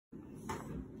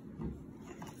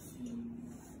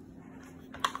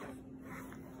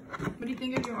What do you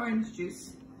think of your orange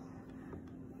juice?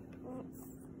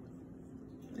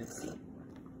 Let's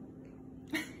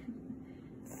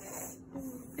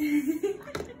see.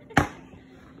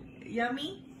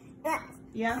 Yummy?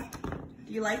 Yeah?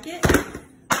 Do you like it?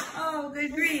 Oh,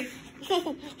 good grief.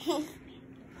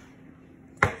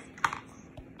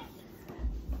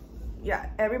 Yeah,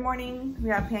 every morning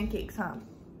we have pancakes, huh?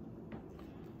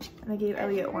 And I gave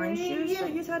Elliot orange juice. So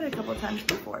he's had it a couple times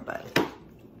before, but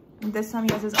this time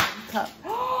he has his own cup.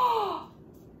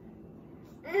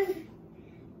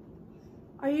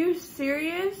 Are you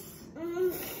serious?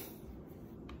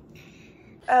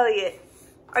 Elliot,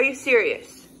 are you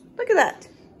serious? Look at that.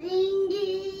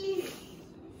 He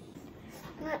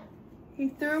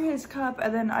threw his cup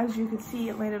and then, as you could see,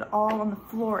 it landed all on the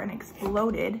floor and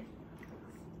exploded.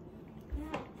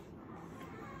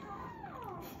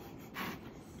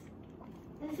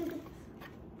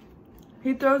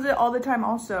 He throws it all the time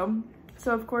also.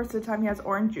 So of course the time he has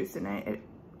orange juice in it, it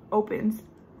opens.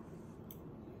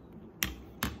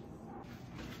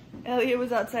 Elliot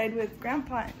was outside with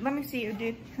Grandpa. Let me see you,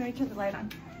 dude. Let me turn the light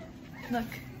on. Look.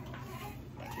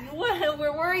 What?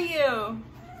 Where were you?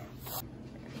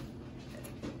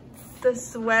 The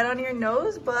sweat on your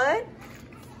nose, bud?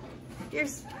 The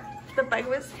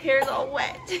Bugmas hair's all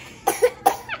wet.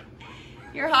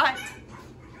 You're hot.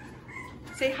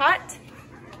 Say hot.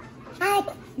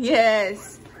 Hot.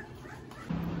 Yes.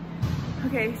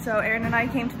 Okay, so Aaron and I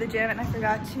came to the gym and I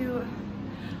forgot to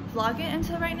vlog it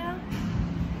until right now.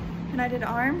 And I did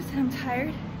arms and I'm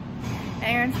tired. And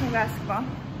Aaron's playing basketball.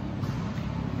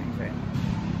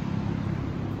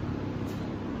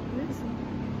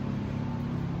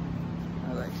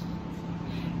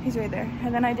 He's right there.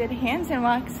 And then I did handstand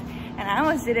walks and I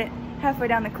almost did it halfway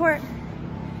down the court.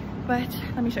 But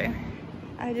let me show you.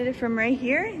 I did it from right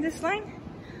here, this line,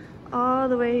 all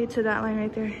the way to that line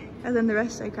right there. And then the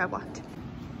rest I crab walked.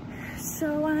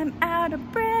 So I'm out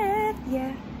of breath,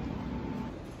 yeah.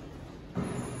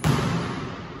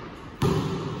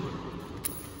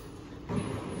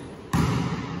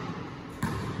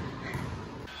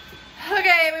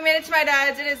 Okay, we made it to my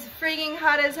dad's. It is freaking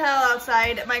hot as hell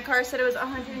outside. My car said it was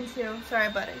 102. Sorry,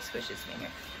 bud, I squished his finger.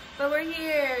 But we're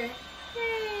here.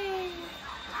 Yay!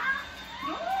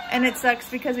 And it sucks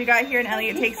because we got here and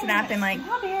Elliot takes a nap in like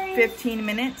 15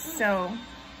 minutes, so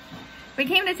we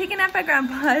came to take a nap at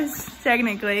Grandpa's,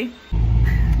 technically.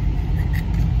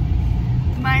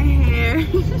 My hair.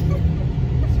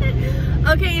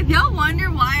 Okay, if y'all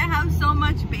wonder why I have so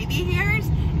much baby hairs,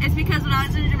 it's because when I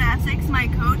was in gymnastics, my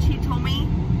coach, he told me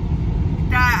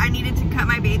that I needed to cut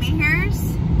my baby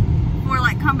hairs for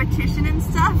like competition and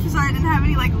stuff, so I didn't have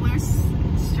any like loose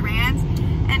strands.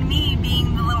 And me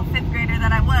being the little 5th grader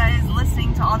that I was,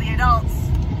 listening to all the adults,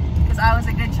 because I was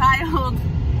a good child,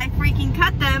 I freaking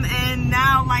cut them, and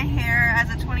now my hair as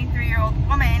a 23-year-old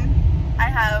woman, I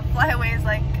have flyaways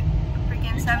like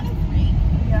freaking 7th grade.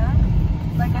 Yeah,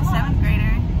 like a 7th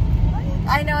grader.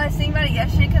 I know, I was thinking about it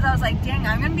yesterday because I was like, dang,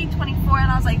 I'm gonna be 24,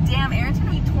 and I was like, damn, Aaron's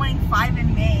gonna be 25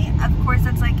 in May. Of course,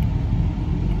 that's like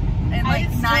in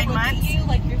like 9 months. You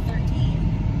like you're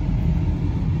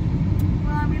 13.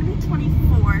 Well, I'm gonna be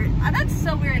 24. That's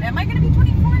so weird. Am I gonna be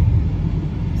 24?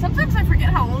 Sometimes I forget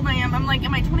how old I am. I'm like,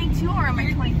 am I 22 or am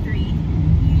I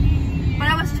 23? But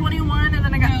I was 21, and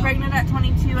then I got pregnant at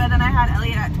 22, and then I had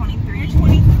Elliot at 23. You're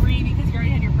 23 because you already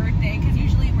had your birthday. Because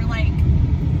usually we're like,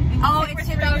 oh, it's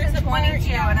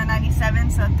 2022 and a 97,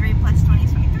 so 3 plus 20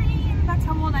 is 23. That's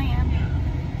how old I am.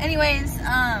 Anyways,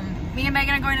 me and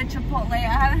Megan are going to Chipotle. I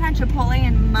haven't had Chipotle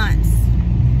in months.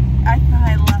 I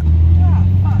love.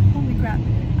 Holy crap!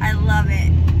 I love it.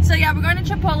 So yeah, we're going to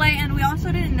Chipotle, and we also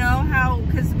didn't know how,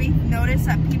 because we noticed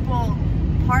that people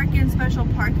park in special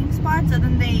parking spots, and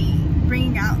then they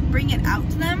bring it out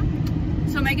to them.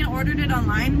 So Megan ordered it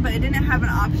online, but it didn't have an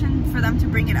option for them to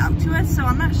bring it out to us. So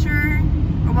I'm not sure.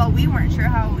 Well, we weren't sure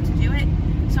how to do it,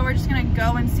 so we're just gonna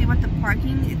go and see what the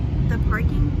parking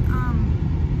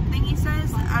thingy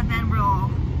says, and then we'll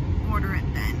order it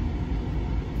then.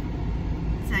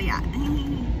 So yeah,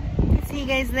 see you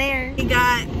guys there.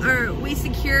 We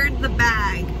secured the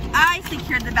bag. I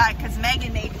secured the bag because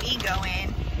Megan made me go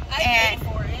in. I paid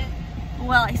for it.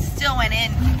 Well, I still went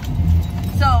in.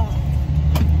 So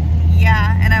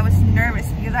yeah, and I was nervous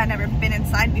because I'd never been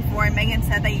inside before, and Megan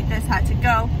said that you just had to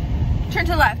go. Turn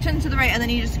to the left, turn to the right, and then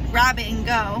you just grab it and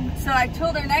go. So I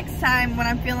told her next time when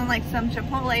I'm feeling like some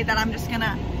Chipotle that I'm just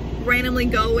gonna randomly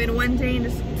go in one day and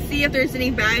just see if there's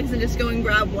any bags and just go and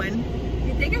grab one.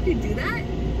 You think I could do that?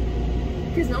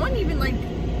 Because no one even like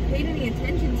paid any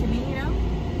attention to me, you know?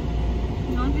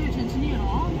 No one paid attention to you at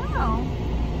all? No.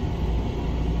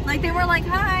 Like they were like,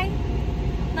 hi.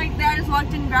 Like, I just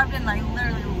walked in, grabbed it, and I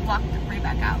literally walked it right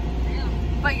back out. Yeah.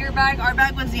 But your bag, our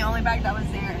bag was the only bag that was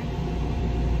there.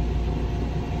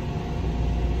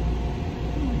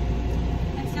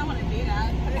 I still want to do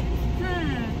that.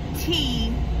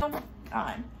 Tea.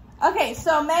 On. Okay,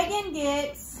 so Megan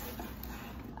gets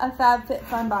a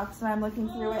FabFitFun box, and I'm looking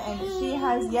through it, and she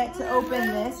has yet to open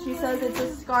this. She says it's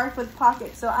a scarf with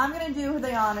pockets, so I'm gonna do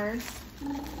the honors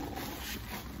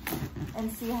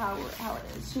and see how it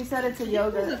is. She said it's a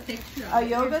yoga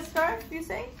scarf. You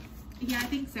say? Yeah, I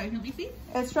think so. Let me see.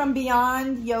 It's from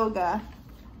Beyond Yoga.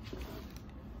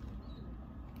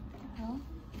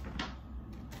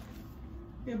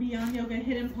 The Beyond Yoga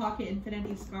Hidden Pocket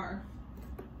Infinity Scarf.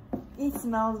 It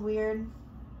smells weird.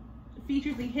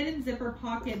 Features a hidden zipper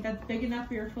pocket that's big enough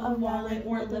for your phone, wallet,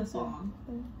 or lip balm.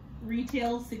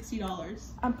 Retail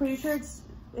 $60. I'm pretty sure it's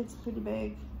pretty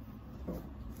big.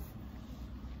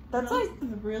 That's like a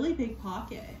really big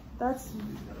pocket. That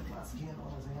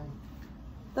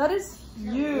is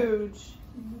huge.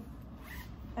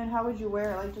 And how would you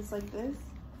wear it? Like just like this?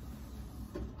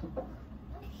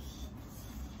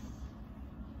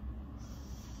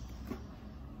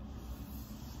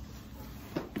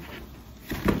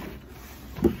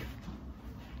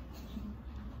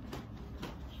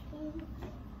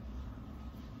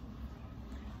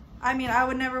 I mean, I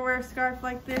would never wear a scarf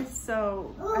like this,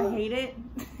 so I hate it.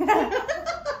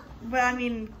 But I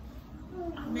mean,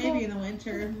 maybe in the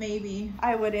winter, maybe.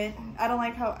 I wouldn't. I don't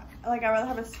like how, like, I'd rather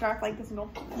have a scarf like this and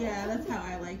go. Yeah, that's how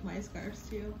I like my scarves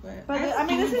too. But I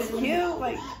mean, this is cute.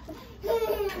 Like,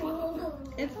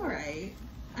 it's alright.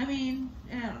 I mean,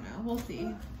 I don't know. We'll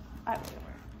see.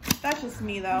 That's just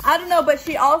me though. I don't know, but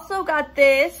she also got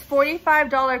this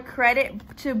 $45 credit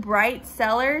to Bright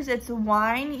Cellars. It's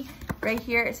wine. Right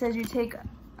here it says you take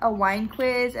a wine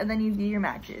quiz and then you view your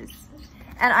matches.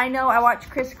 And I know I watch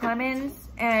Chris Clemens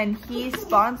and he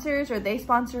sponsors, or they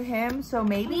sponsor him, so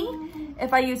maybe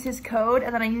if I use his code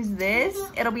and then I use this,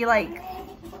 it'll be like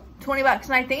 20 bucks.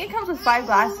 And I think it comes with 5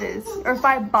 glasses or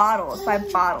 5 bottles.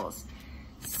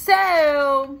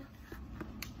 So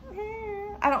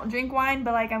I don't drink wine,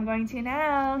 but like I'm going to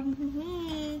now.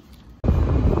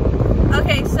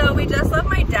 Okay, so we just left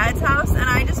my dad's house and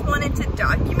I just wanted to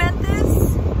document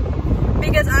this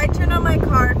because I turned on my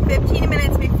car 15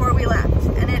 minutes before we left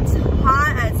and it's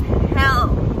hot as hell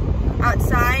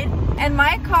outside. And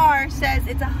my car says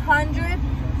it's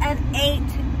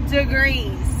 108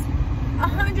 degrees.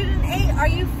 108? Are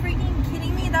you freaking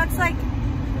kidding me? That's like,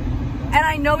 and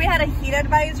I know we had a heat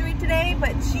advisory today,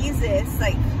 but Jesus,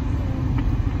 like,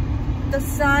 the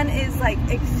sun is like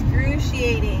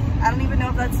excruciating. I don't even know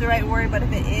if that's the right word, but if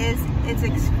it is, it's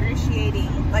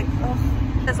excruciating. Like, ugh.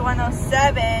 It's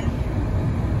 107.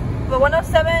 But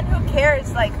 107, who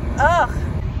cares? Like, ugh.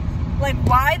 Like,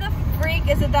 why the freak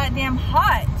is it that damn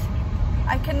hot?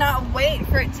 I cannot wait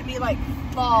for it to be like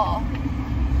fall.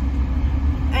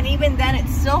 And even then,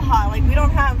 it's still hot. Like, we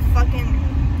don't have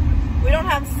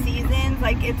seasons.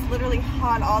 Like, it's literally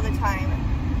hot all the time.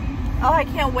 Oh, I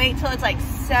can't wait till it's like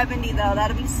 70 though.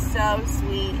 That'll be so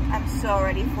sweet. I'm so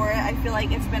ready for it. I feel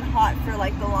like it's been hot for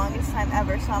like the longest time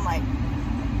ever. So I'm like,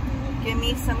 give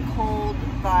me some cold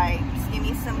vibes. Give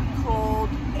me some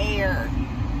cold air.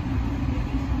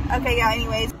 Okay, yeah,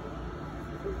 anyways.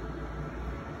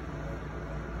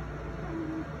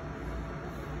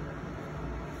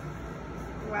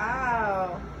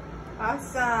 Wow.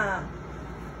 Awesome.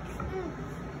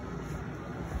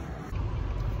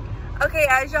 Okay,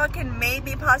 as y'all can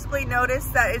maybe possibly notice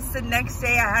that it's the next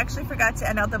day. I actually forgot to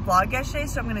end out the vlog yesterday,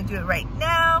 so I'm gonna do it right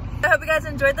now. I hope you guys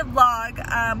enjoyed the vlog.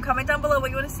 Comment down below what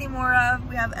you want to see more of.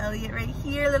 We have Elliot right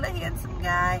here, little handsome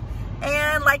guy.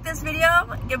 And like this video,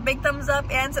 give a big thumbs up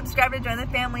and subscribe to join the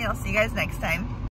family. I'll see you guys next time.